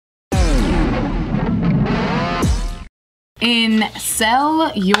In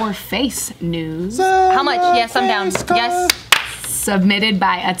Sell Your Face news. How much? Yes, I'm down. Yes. Submitted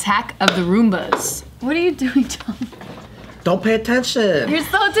by Attack of the Roombas. What are you doing, Tom? Don't pay attention. You're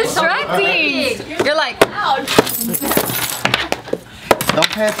so distracting. You're like, Don't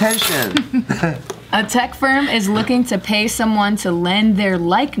pay attention. A tech firm is looking to pay someone to lend their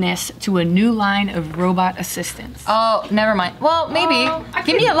likeness to a new line of robot assistants. oh, never mind. Well, maybe.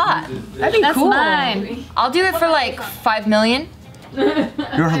 Give me a lot. That'd be That's cool. mine. I'll do it for like 5 million.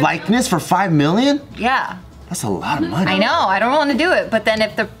 Your likeness for $5 million? Yeah. That's a lot of money. I know. I don't want to do it, but then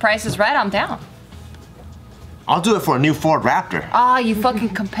if the price is right, I'm down. I'll do it for a new Ford Raptor. Ah, you fucking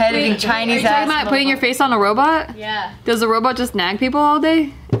competitive Chinese Talking ass. about putting your face on a robot? Yeah. Does the robot just nag people all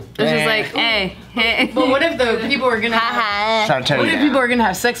day? It's just like, hey, hey. But what if the people are gonna have, Trying to tell what you if that. people are gonna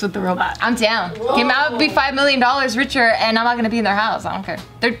have sex with the robot? I'm down. Okay, I would be $5 million richer, and I'm not gonna be in their house. I don't care.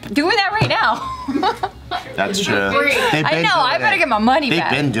 They're doing that right now. That's true. They've I been know. I doing better it. get my money They've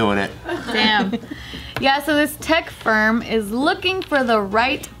back. been doing it. Damn. Yeah, so this tech firm is looking for the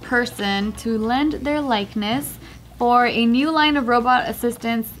right person to lend their likeness for a new line of robot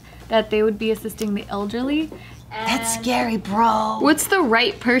assistants that they would be assisting the elderly. That's scary, bro. What's the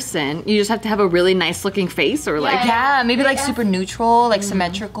right person? You just have to have a really nice looking face or like... Yeah, maybe like super neutral, like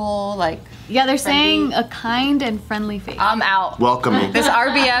symmetrical, like. Yeah, they're saying a kind and friendly face. I'm out. Welcoming. This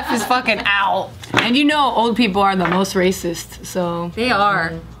RBF is fucking out. And you know old people are the most racist, so. They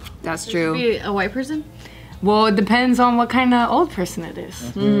are. That's true. Be a white person? Well, it depends on what kind of old person it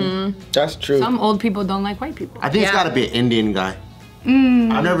is. That's true. Some old people don't like white people. I think it's Yeah. gotta be an Indian guy.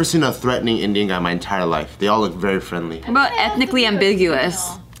 I've never seen a threatening Indian guy my entire life. They all look very friendly. How about ethnically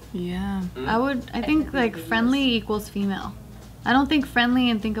ambiguous? Yeah. I think like friendly equals female. I don't think friendly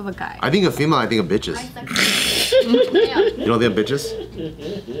and think of a guy. I think of female, I think of bitches. You don't think of bitches?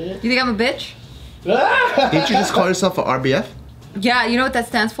 You think I'm a bitch? Didn't you just call yourself an RBF? Yeah, you know what that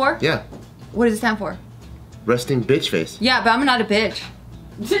stands for? Yeah. What does it stand for? Resting bitch face. Yeah, but I'm not a bitch.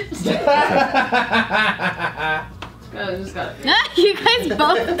 You guys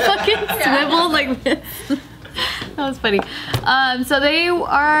both fucking swiveled like this. That was funny. So they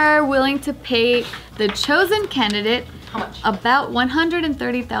are willing to pay the chosen candidate about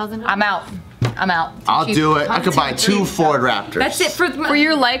 $130,000. I'm out. I'm out. I'll do it. I could buy 2 Ford Raptors. That's it for For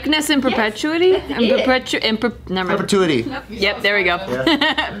your likeness in perpetuity? Never mind. Perpetuity. Yep, there we go.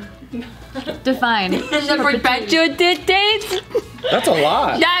 Define. Perpetuity? That's a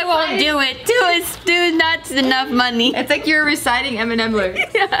lot. I won't do it. Two not enough money. It's like you're reciting Eminem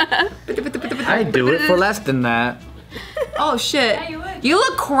lyrics. I do it for less than that. Oh shit. You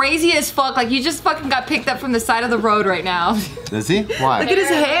look crazy as fuck. Like you just fucking got picked up from the side of the road right now. Does he? Why? Look at his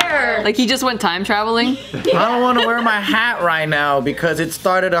hair. Like he just went time traveling. I don't want to wear my hat right now because it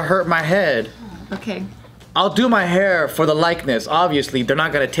started to hurt my head. Okay. I'll do my hair for the likeness. Obviously, they're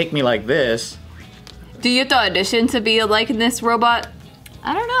not gonna take me like this. Do you have to audition to be a likeness robot?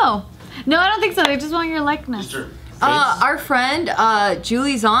 I don't know. No, I don't think so. They just want your likeness. Our friend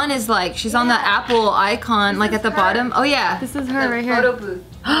Julie Zahn is like, she's on the Apple icon, like at the bottom. Oh yeah. This is her right here. Photo booth.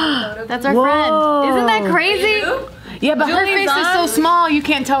 That's our friend. Isn't that crazy? Yeah, but her Julie's face is so on. small, you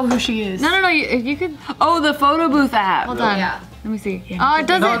can't tell who she is. No, you could. Oh, the photo booth app. Hold on. Yeah. Let me see. Oh, it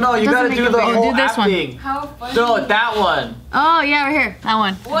doesn't. No, you doesn't gotta make do it the big. whole Do this app one. thing. How funny. No, that one. Oh yeah, right here. That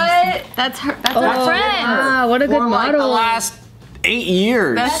one. What? That's her. That's our friend. Ah, what a good For like the model. last 8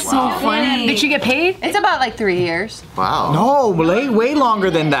 years. That's so funny. Did she get paid? It's about like 3 years. Wow. No, way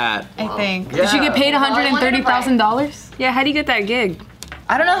longer than that. I think. Did she get paid $130,000? Yeah. How do you get that gig?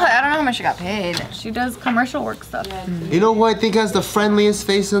 I don't know how much she got paid. She does commercial work stuff. You know who I think has the friendliest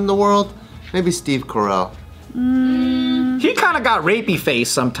face in the world? Maybe Steve Carell. He kind of got rapey face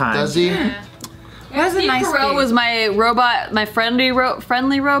sometimes. Does he? That's a nice Carell face. was my robot, my friendly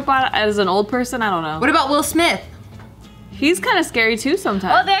robot as an old person. I don't know. What about Will Smith? He's kind of scary too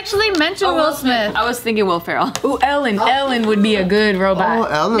sometimes. Oh, they actually mentioned Will Smith. I was thinking Will Ferrell. Ooh, Ellen. Ellen would be a good Oh,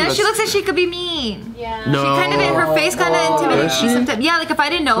 robot. Ellen. No, that's- she looks like she could be mean. Yeah. No. She kind of, her face kind of intimidates me sometimes. Yeah, like if I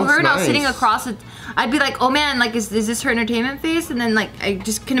didn't know Looks her and I was nice. sitting across it, I'd be like, oh man, like is this her entertainment face? And then like I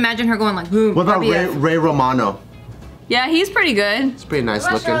just can imagine her going like, boom. What about RBF. Ray Romano? Yeah, he's pretty good. It's pretty nice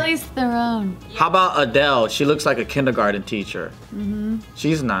What about looking. Charlize Theron? How about Adele? She looks like a kindergarten teacher.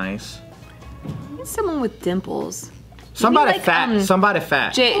 She's nice. He's someone with dimples. Somebody like, fat. Somebody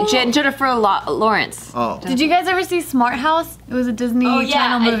fat. Jennifer Lawrence. Oh. Did you guys ever see Smart House? It was a Disney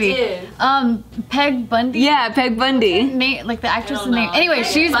Channel movie. I did. Peg Bundy. Yeah, Peg Bundy. Like the actress's name. Anyway,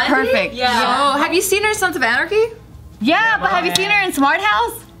 she's perfect. Oh, have you seen her Sons of Anarchy? Yeah, but have you seen her in Smart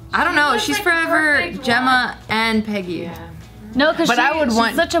House? I don't know. She's forever Gemma and Peggy. No, because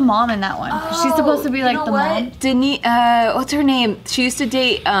she's such a mom in that one. She's supposed to be like the mom. Denise, what's her name? She used to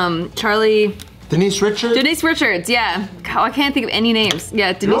date Charlie. Denise Richards? Denise Richards, yeah. God, I can't think of any names.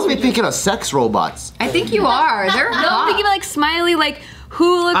 Yeah, Denise. You're only thinking of sex robots. I think you are. They're I'm thinking like smiley, like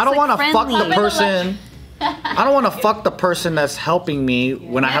who looks. I don't want to fuck friendly. the person. I don't want to fuck the person that's helping me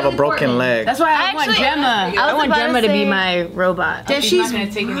when I have a broken leg. That's why I want Gemma. I want Gemma to be my robot. She's not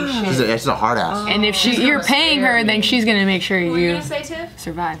gonna take any shit. She's a hard ass. And if you're paying her, then she's gonna make sure What were you you gonna say, Tiff?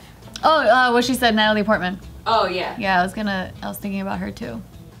 survive. Oh, what she said, Natalie Portman. Oh yeah. Yeah, I was thinking about her too.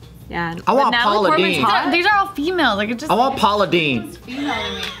 Yeah. I want Natalie Paula Portman's Dean. hot. These are all females. Like it just. I want Paula Dean.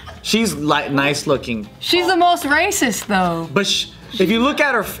 She's like nice looking. She's the most racist though. But if you look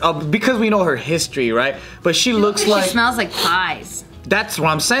at her, because we know her history, right? But she looks like. She smells like pies. That's what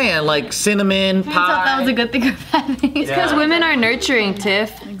I'm saying, like cinnamon I thought that was a pie. good thing or bad thing. Because women are nurturing,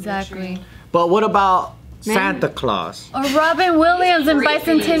 Tiff. Exactly. But what about Santa Claus? Or Robin Williams in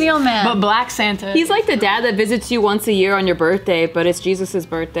Bicentennial Man. But Black Santa. He's like the dad that visits you once a year on your birthday, but it's Jesus'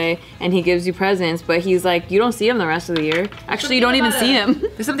 birthday, and he gives you presents, but he's like, you don't see him the rest of the year. Actually, you don't even see him.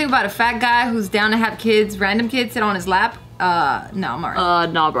 There's something about a fat guy who's down to have kids, random kids, sit on his lap. No, I'm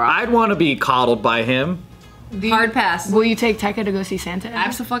alright. Nah, bro. I'd want to be coddled by him. Hard pass. Will you take Tekka to go see Santa?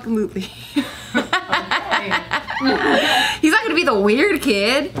 Absolutely. He's not gonna be the weird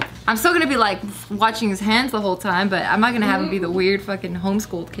kid. I'm still gonna be like watching his hands the whole time, but I'm not gonna have him be the weird fucking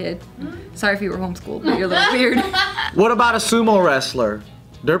homeschooled kid. Sorry if you were homeschooled, but you're a little weird. What about a sumo wrestler?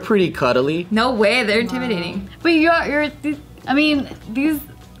 They're pretty cuddly. No way, they're intimidating. But I mean, these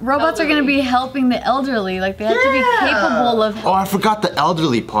robots are gonna be helping the elderly. Like they have to be capable of. Oh, I forgot the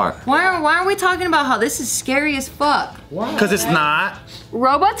elderly part. Why are we talking about how this is scary as fuck? Because it's not.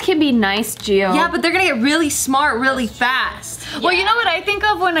 Robots can be nice, Gio. Yeah, but they're gonna get really smart really fast. Well, you know what I think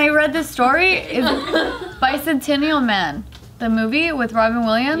of when I read this story is Bicentennial Man, the movie with Robin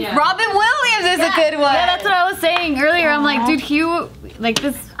Williams. Yeah. Robin Williams is a good one. Yeah, that's what I was saying earlier. I'm like, dude,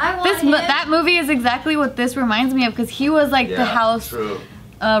 that movie is exactly what this reminds me of because he was like the house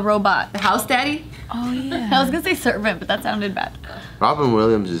robot. The house daddy? Oh yeah. I was gonna say servant, but that sounded bad. Robin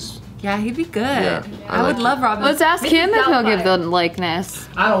Williams is. Yeah, he'd be good. Yeah, I would love Robin. Let's ask him if he'll give the likeness.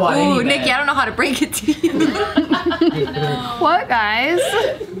 I don't want Ooh, Nikki, I don't know how to break it to you. What, guys?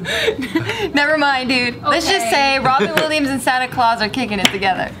 Never mind, dude. Let's just say Robin Williams and Santa Claus are kicking it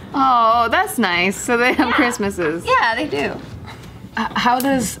together. Oh, that's nice. So they have Christmases. Yeah, they do. How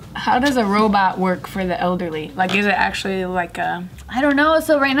does a robot work for the elderly? Like, is it actually like a? I don't know.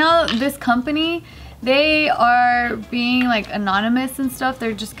 So right now, this company, they are being like anonymous and stuff.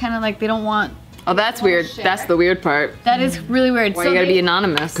 They're just kind of like they don't want. Oh, that's weird. That's the weird part. That is really weird. Why you gotta be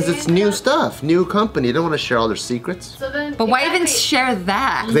anonymous? Because it's new stuff, new company. They don't want to share all their secrets. But why even share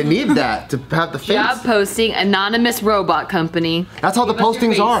that? They need that to have the face. Job posting, anonymous robot company. That's how the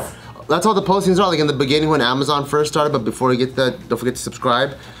postings are. That's how the postings are. Like in the beginning when Amazon first started, but before you get don't forget to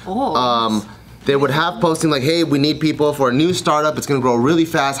subscribe. They would have posting like, hey, we need people for a new startup. It's gonna grow really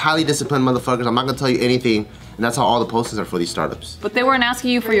fast, highly disciplined motherfuckers. I'm not gonna tell you anything. And that's how all the postings are for these startups. But they weren't asking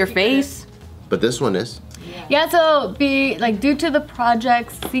you for your face. But this one is. Yeah, so due to the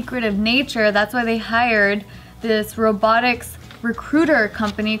project's secretive nature, that's why they hired this robotics recruiter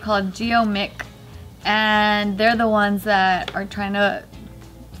company called GeoMic, and they're the ones that are trying to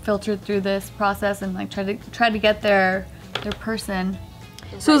filter through this process and like try to get their person.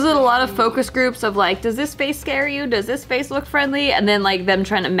 So is it a lot of focus groups of like, does this face scare you? Does this face look friendly? And then like them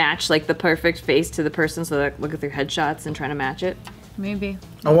trying to match like the perfect face to the person, so they look at their headshots and trying to match it? Maybe.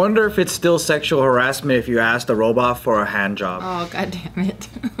 I wonder if it's still sexual harassment if you ask the robot for a hand job. Oh, god damn it.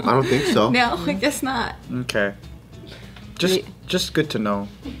 I don't think so. No, I guess not. Okay. Just good to know.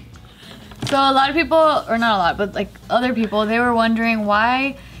 So a lot of people, or not a lot, but like other people, they were wondering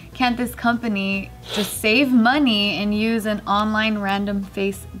why can't this company just save money and use an online random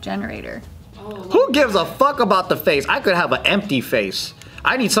face generator? Who gives a fuck about the face? I could have an empty face.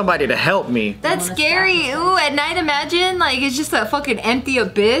 I need somebody to help me. That's scary. Ooh, at night, imagine like it's just a fucking empty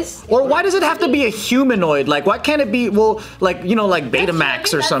abyss. Or why does it have to be a humanoid? Like, why can't it be, well, like, you know, like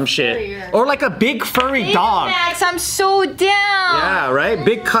Betamax or some shit? Or like a big furry dog. Max, I'm so down. Yeah, right?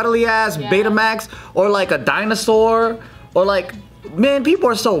 Big cuddly ass Betamax. Or like a dinosaur. Or like, man, people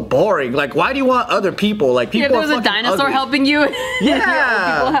are so boring. Like, why do you want other people? Like, people Yeah, there was a dinosaur ugly. helping you.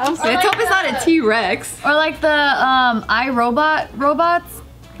 Yeah. Let's hope it's not a T-Rex. Or like the iRobot robots,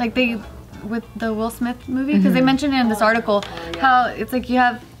 like they with the Will Smith movie, because they mentioned it in this article how it's like you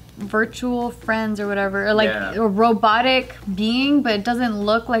have virtual friends or whatever, or like Yeah. a robotic being, but it doesn't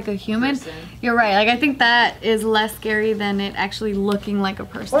look like a human. You're right. Like I think that is less scary than it actually looking like a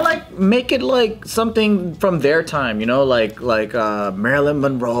person. Or like make it like something from their time, you know, like Marilyn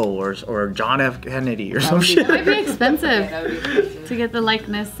Monroe or John F. Kennedy or some shit. It might be expensive to get the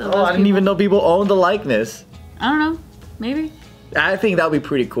likeness of Oh, those I didn't even know people owned the likeness. I don't know. Maybe. I think that would be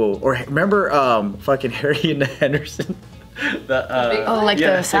pretty cool. Or remember fucking Harry and Henderson? Oh, like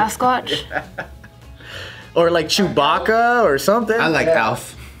the Sasquatch? Or like Chewbacca or something. I like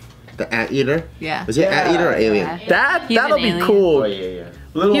Alf, the anteater. Yeah. Was it anteater or alien? That'll an be alien. cool. Yeah.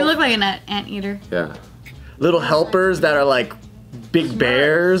 You look like an anteater. Yeah. Little helpers that are like big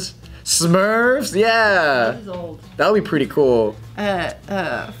bears. Smurfs, yeah. That would be pretty cool.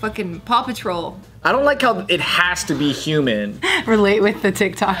 Fucking Paw Patrol. I don't like how it has to be human. Relate with the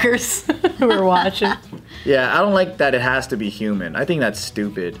TikTokers who are watching. Yeah, I don't like that it has to be human. I think that's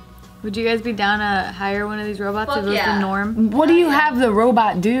stupid. Would you guys be down to hire one of these robots if it was yeah. the norm? What do you have the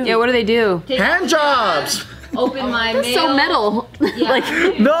robot do? Yeah, what do they do? Hand jobs! Open my mail. So metal. Like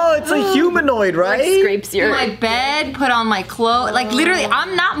No, it's a humanoid, right? scrapes your. My bed, put on my clothes. Like literally,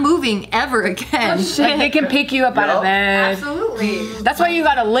 I'm not moving ever again. Like they can pick you up out of bed. Absolutely. That's why you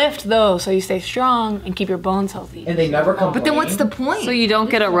gotta lift though, so you stay strong and keep your bones healthy. And they never come. But then what's the point? So you don't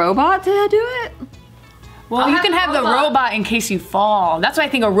get a robot to do it? Well, you can have the robot in case you fall. That's why I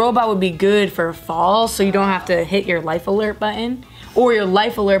think a robot would be good for falls, so you don't have to hit your life alert button. Or your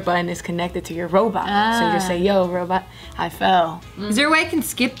life alert button is connected to your robot. So you just say, yo, robot, I fell. Is there a way I can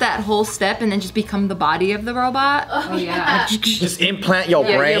skip that whole step and then just become the body of the robot? Oh yeah. Just implant your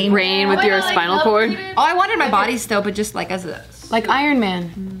Yeah, brain. your brain with your spinal cord. Oh, I wanted my body still, but just like as a. Like Iron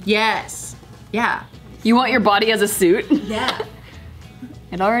Man. Yes. Yeah. You want your body as a suit? Yeah.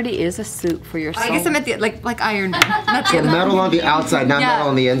 It already is a suit for your soul. I guess I meant the like Iron Man. Not the So other. metal on the outside, not metal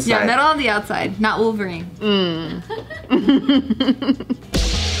on the inside. Yeah, metal on the outside, not Wolverine.